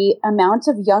 the amount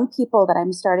of young people that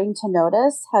I'm starting to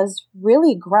notice has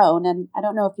really grown. And I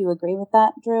don't know if you agree with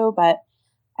that, Drew, but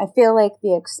I feel like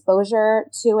the exposure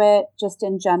to it just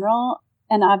in general,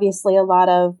 and obviously a lot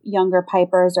of younger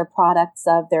pipers are products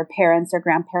of their parents or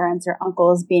grandparents or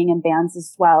uncles being in bands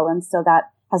as well. And so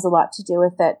that has a lot to do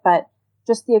with it. But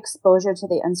just the exposure to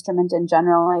the instrument in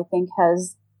general, I think,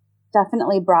 has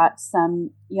definitely brought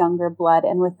some younger blood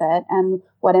in with it. And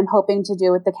what I'm hoping to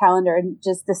do with the calendar, and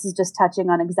this is just touching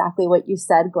on exactly what you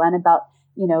said, Glenn, about,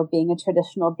 being a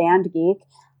traditional band geek.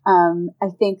 I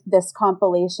think this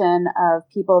compilation of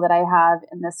people that I have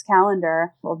in this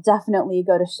calendar will definitely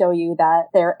go to show you that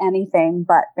they're anything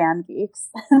but band geeks.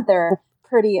 They're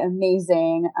pretty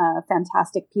amazing,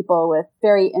 fantastic people with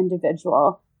very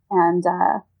individual and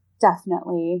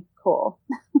definitely cool.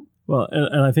 Well,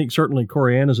 and I think certainly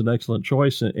Corianne is an excellent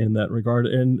choice in that regard.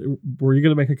 And were you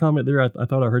going to make a comment there? I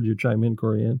thought I heard you chime in,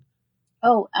 Corianne.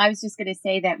 Oh, I was just going to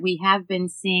say that we have been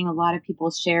seeing a lot of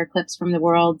people share clips from the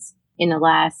Worlds in the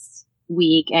last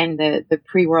week, and the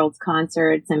pre-Worlds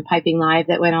concerts and Piping Live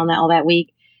that went on all that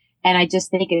week. And I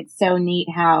just think it's so neat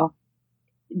how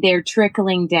they're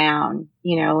trickling down,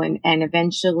 and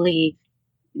eventually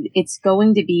it's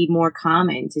going to be more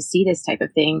common to see this type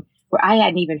of thing, where I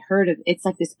hadn't even heard of. It's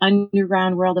like this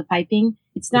underground world of piping.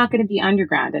 It's not going to be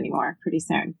underground anymore pretty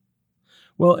soon.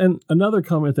 Well, and another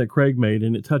comment that Craig made,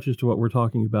 and it touches to what we're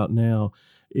talking about now,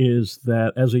 is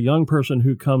that as a young person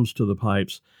who comes to the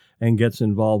pipes and gets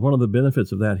involved, one of the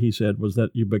benefits of that, he said, was that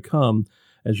you become,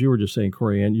 as you were just saying,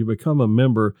 Corianne, you become a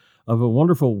member of a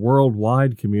wonderful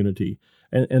worldwide community.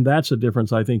 And that's a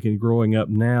difference, I think, in growing up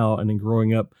now and in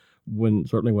growing up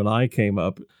certainly when I came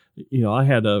up. I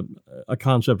had a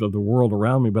concept of the world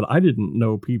around me, but I didn't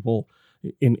know people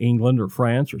in England or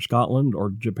France or Scotland or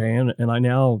Japan. And I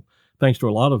now, thanks to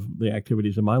a lot of the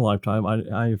activities in my lifetime,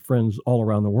 I have friends all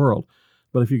around the world.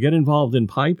 But if you get involved in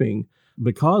piping,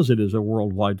 because it is a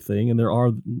worldwide thing, and there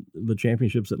are the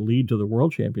championships that lead to the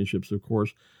world championships, of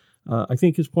course, I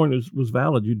think his point was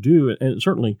valid. You do, and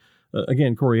certainly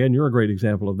Again, Corianne, you're a great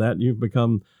example of that. You've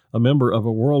become a member of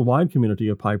a worldwide community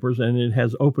of pipers, and it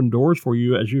has opened doors for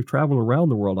you as you've traveled around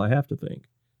the world, I have to think.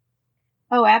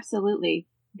 Oh, absolutely.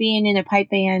 Being in a pipe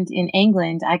band in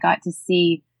England, I got to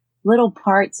see little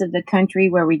parts of the country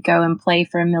where we'd go and play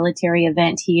for a military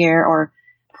event here, or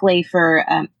play for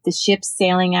the ships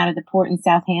sailing out of the port in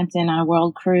Southampton on a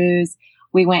world cruise.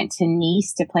 We went to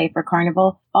Nice to play for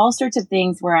Carnival, all sorts of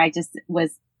things where I just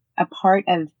was a part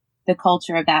of the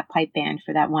culture of that pipe band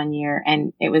for that 1 year.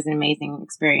 And it was an amazing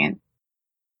experience.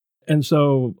 And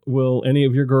so will any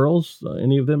of your girls,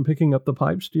 any of them picking up the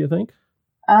pipes, do you think?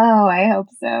 Oh, I hope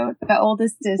so. The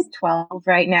oldest is 12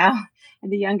 right now,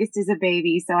 and the youngest is a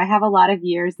baby. So I have a lot of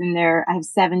years in there. I have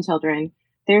 7 children.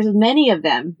 There's many of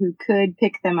them who could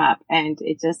pick them up, and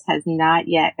it just has not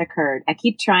yet occurred. I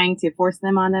keep trying to force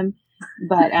them on them,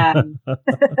 but, I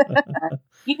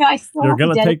still They're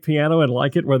going to take piano and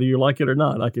like it, whether you like it or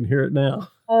not. I can hear it now.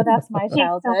 Oh, that's my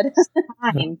childhood.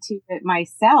 Time to it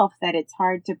myself that it's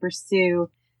hard to pursue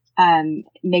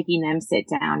making them sit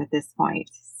down at this point.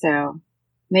 So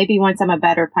maybe once I'm a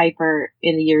better piper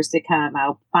in the years to come,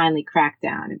 I'll finally crack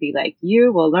down and be like,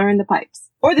 you will learn the pipes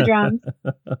or the drums.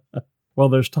 Well,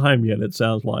 there's time yet, it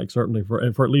sounds like, certainly for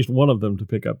at least one of them to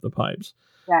pick up the pipes.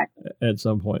 Exactly. At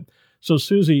some point. So,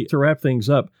 Siouxsie, to wrap things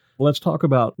up, let's talk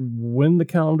about when the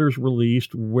calendar's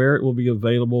released, where it will be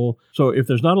available. So if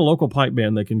there's not a local pipe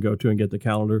band they can go to and get the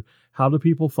calendar, how do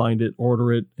people find it,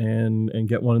 order it, and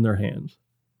get one in their hands?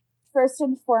 First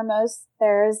and foremost,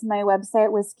 there's my website,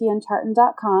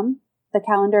 whiskeyandtartan.com. The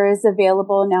calendar is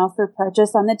available now for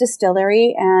purchase on the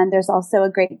distillery, and there's also a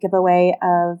great giveaway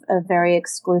of a very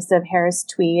exclusive Harris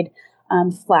Tweed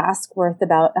flask worth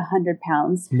about 100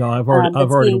 pounds. No, I've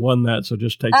already won that, so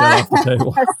just take that off the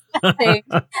table.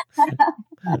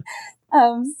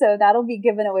 So that'll be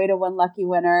given away to one lucky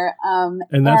winner.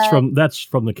 And that's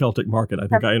from the Celtic Market. I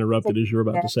think I interrupted as you were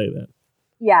about to say that.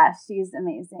 Yeah, she's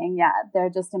amazing. Yeah, they're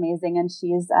just amazing. And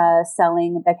she's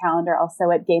selling the calendar also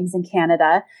at Games in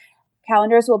Canada.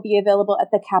 Calendars will be available at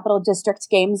the Capital District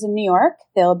Games in New York.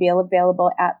 They'll be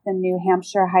available at the New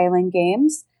Hampshire Highland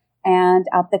Games and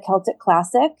at the Celtic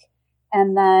Classic.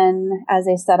 And then, as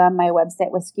I said, on my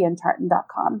website,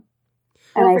 whiskeyandtartan.com.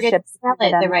 And I ship to spell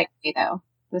it the right way, though.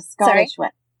 The Scottish way.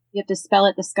 You have to spell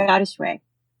it the Scottish way.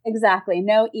 Exactly.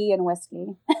 No E in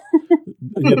whiskey.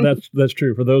 Yeah, that's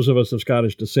true. For those of us of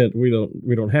Scottish descent, we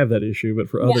don't have that issue, but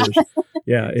for others,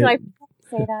 yeah. Do I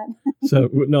say that? So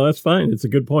no, that's fine. It's a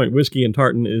good point. Whiskey and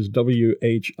Tartan is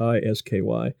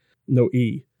WHISKY. No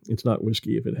E. It's not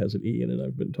whiskey if it has an E in it,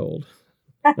 I've been told.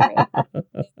 Right.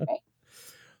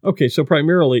 Okay, so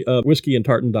primarily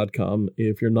whiskeyandtartan.com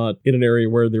if you're not in an area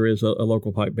where there is a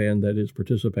local pipe band that is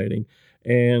participating.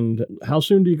 And how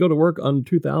soon do you go to work on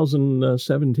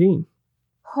 2017?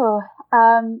 Oh,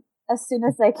 as soon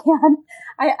as I can.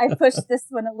 I pushed this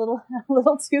one a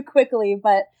little too quickly,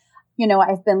 but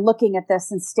I've been looking at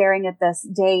this and staring at this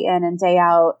day in and day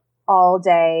out all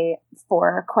day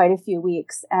for quite a few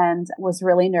weeks, and was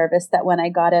really nervous that when I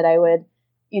got it, I would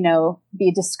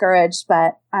be discouraged,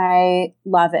 but I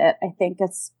love it. I think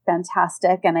it's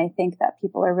fantastic. And I think that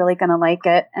people are really going to like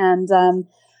it. And,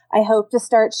 I hope to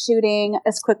start shooting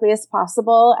as quickly as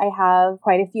possible. I have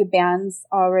quite a few bands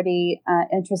already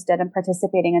interested in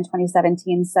participating in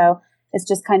 2017. So it's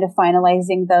just kind of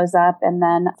finalizing those up. And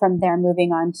then from there,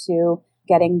 moving on to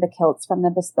getting the kilts from the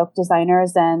bespoke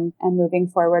designers and moving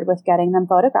forward with getting them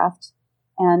photographed.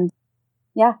 And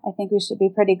yeah, I think we should be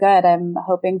pretty good. I'm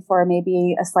hoping for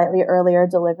maybe a slightly earlier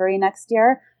delivery next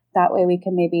year. That way we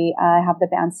can maybe have the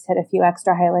bands hit a few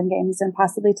extra Highland games and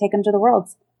possibly take them to the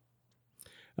Worlds.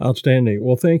 Outstanding.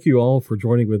 Well, thank you all for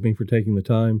joining with me, for taking the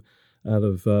time out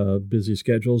of busy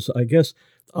schedules. I guess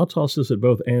I'll toss this at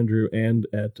both Andrew and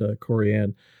at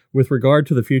Corianne. With regard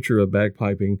to the future of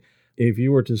bagpiping, if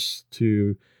you were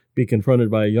to be confronted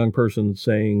by a young person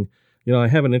saying, I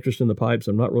have an interest in the pipes,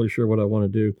 I'm not really sure what I want to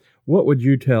do, what would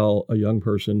you tell a young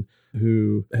person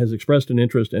who has expressed an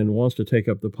interest and wants to take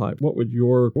up the pipe? What would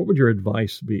your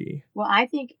advice be? Well, I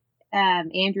think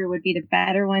Andrew would be the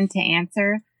better one to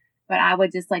answer, but I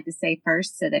would just like to say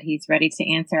first, so that he's ready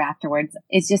to answer afterwards,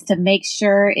 is just to make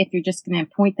sure, if you're just going to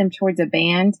point them towards a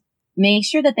band, make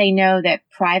sure that they know that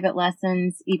private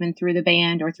lessons, even through the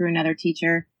band or through another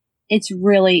teacher, it's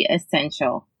really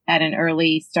essential at an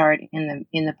early start in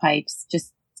the pipes,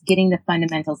 just getting the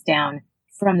fundamentals down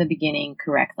from the beginning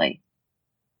correctly.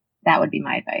 That would be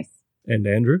my advice. And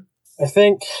Andrew? I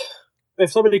think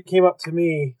if somebody came up to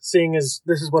me, seeing as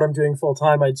this is what I'm doing full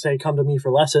time, I'd say, come to me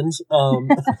for lessons.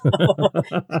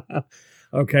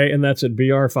 Okay. And that's at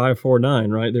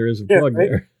BR549, right? There is a plug right?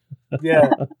 there. Yeah.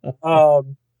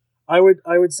 I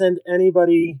would send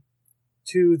anybody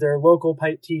to their local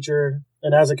pipe teacher,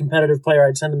 and as a competitive player,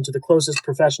 I'd send them to the closest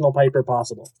professional piper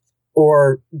possible.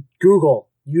 Or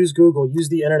use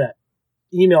the internet,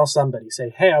 email somebody,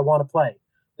 say, hey, I want to play.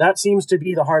 That seems to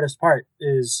be the hardest part,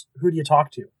 is who do you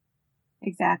talk to?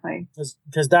 Exactly.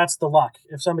 Because that's the luck.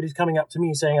 If somebody's coming up to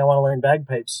me saying I want to learn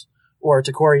bagpipes, or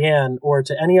to Corey Ann, or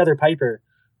to any other piper,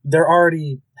 they're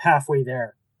already halfway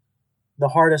there. The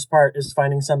hardest part is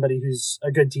finding somebody who's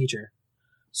a good teacher.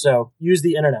 So use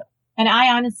the internet. And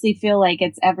I honestly feel like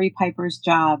it's every piper's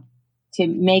job to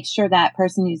make sure that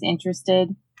person who's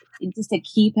interested, just to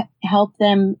help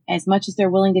them as much as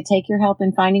they're willing to take your help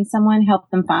in finding someone,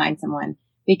 help them find someone.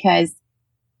 Because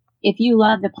if you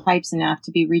love the pipes enough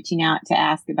to be reaching out to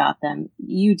ask about them,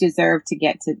 you deserve to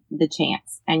get to the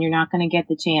chance. And you're not going to get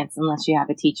the chance unless you have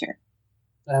a teacher.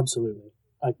 Absolutely.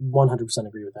 I 100%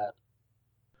 agree with that.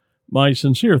 My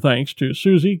sincere thanks to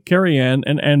Siouxsie, Carrie Ann,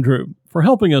 and Andrew for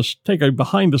helping us take a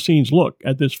behind-the-scenes look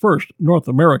at this first North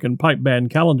American pipe band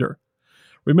calendar.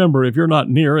 Remember, if you're not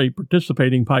near a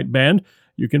participating pipe band,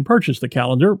 you can purchase the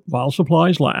calendar while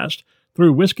supplies last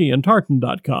through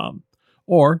whiskeyandtartan.com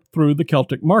or through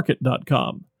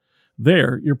thecelticmarket.com.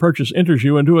 There, your purchase enters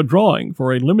you into a drawing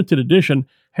for a limited edition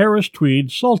Harris Tweed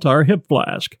Saltar hip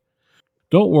flask.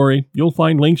 Don't worry, you'll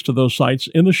find links to those sites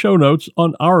in the show notes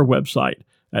on our website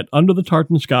at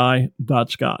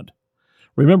underthetartansky.scot.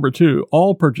 Remember, too,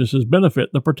 all purchases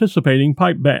benefit the participating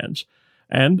pipe bands,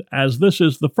 and as this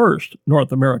is the first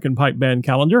North American pipe band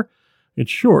calendar,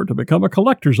 it's sure to become a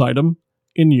collector's item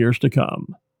in years to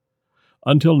come.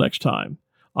 Until next time,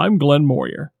 I'm Glenn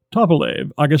Moyer.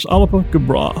 Tapalev agus alapa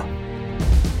gabra.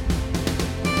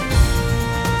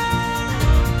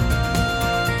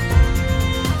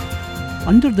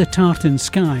 Under the Tartan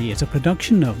Sky is a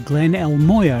production of Glenn L.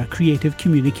 Moyer Creative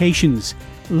Communications.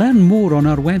 Learn more on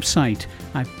our website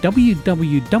at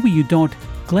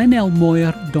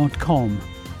www.glennlmoyer.com.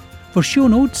 For show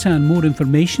notes and more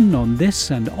information on this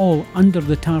and all Under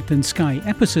the Tartan Sky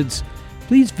episodes,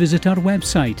 please visit our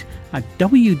website at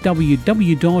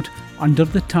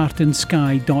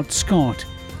www.underthetartansky.scot.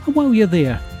 And while you're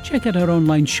there, check out our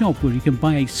online shop where you can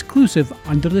buy exclusive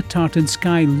Under the Tartan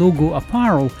Sky logo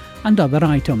apparel and other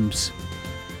items.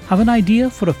 Have an idea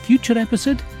for a future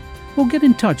episode? Well, get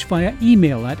in touch via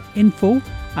email at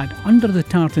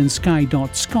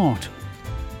info@underthetartansky.scot.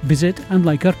 Visit and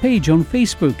like our page on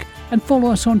Facebook and follow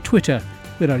us on Twitter,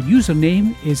 where our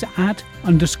username is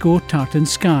 @_Tartan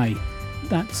Sky.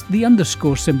 That's the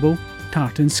underscore symbol,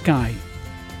 Tartan Sky.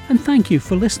 And thank you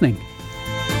for listening.